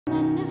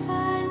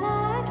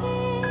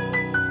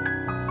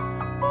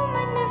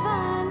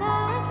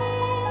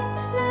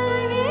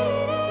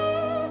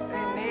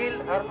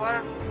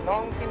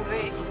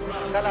Nongkynrih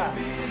Kala.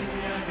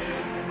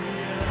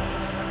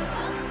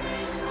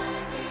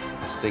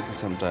 It's taken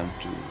some time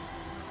to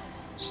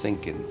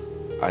sink in.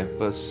 I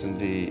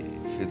personally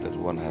feel that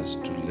one has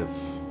to live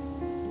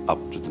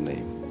up to the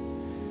name,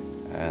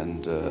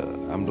 and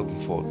I'm looking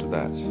forward to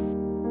that.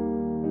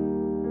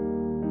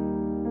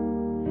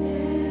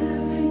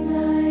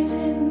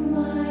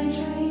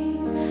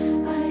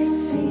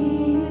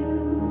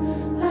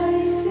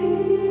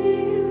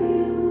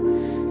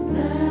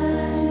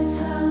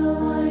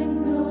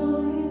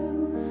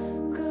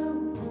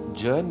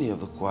 Journey of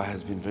the choir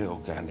has been very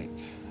organic.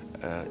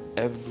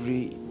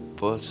 Every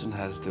person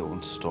has their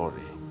own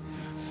story.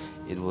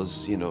 It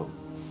was,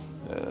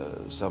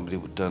 somebody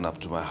would turn up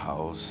to my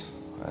house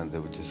and they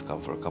would just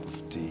come for a cup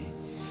of tea,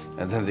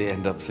 and then they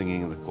end up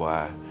singing in the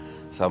choir.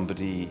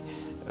 Somebody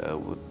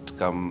would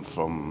come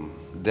from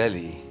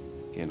Delhi,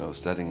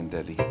 studying in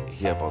Delhi,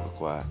 hear about the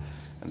choir,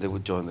 and they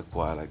would join the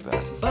choir like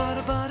that.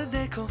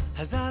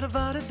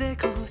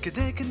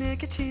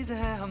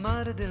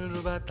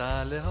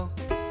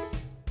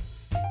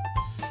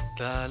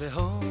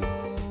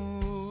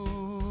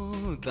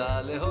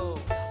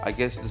 I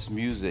guess this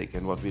music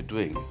and what we're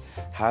doing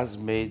has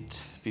made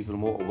people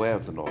more aware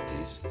of the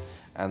Northeast,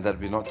 and that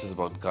we're not just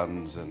about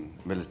guns and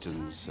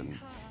militants, and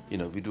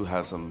we do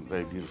have some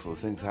very beautiful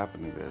things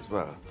happening there as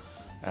well,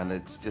 and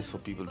it's just for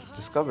people to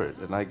discover it.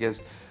 And I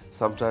guess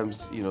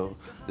sometimes the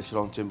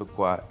Shilong Chamber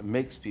Choir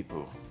makes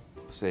people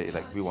say,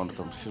 like, we want to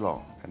come to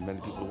Shillong, and many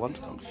people want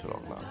to come to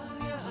Shillong now.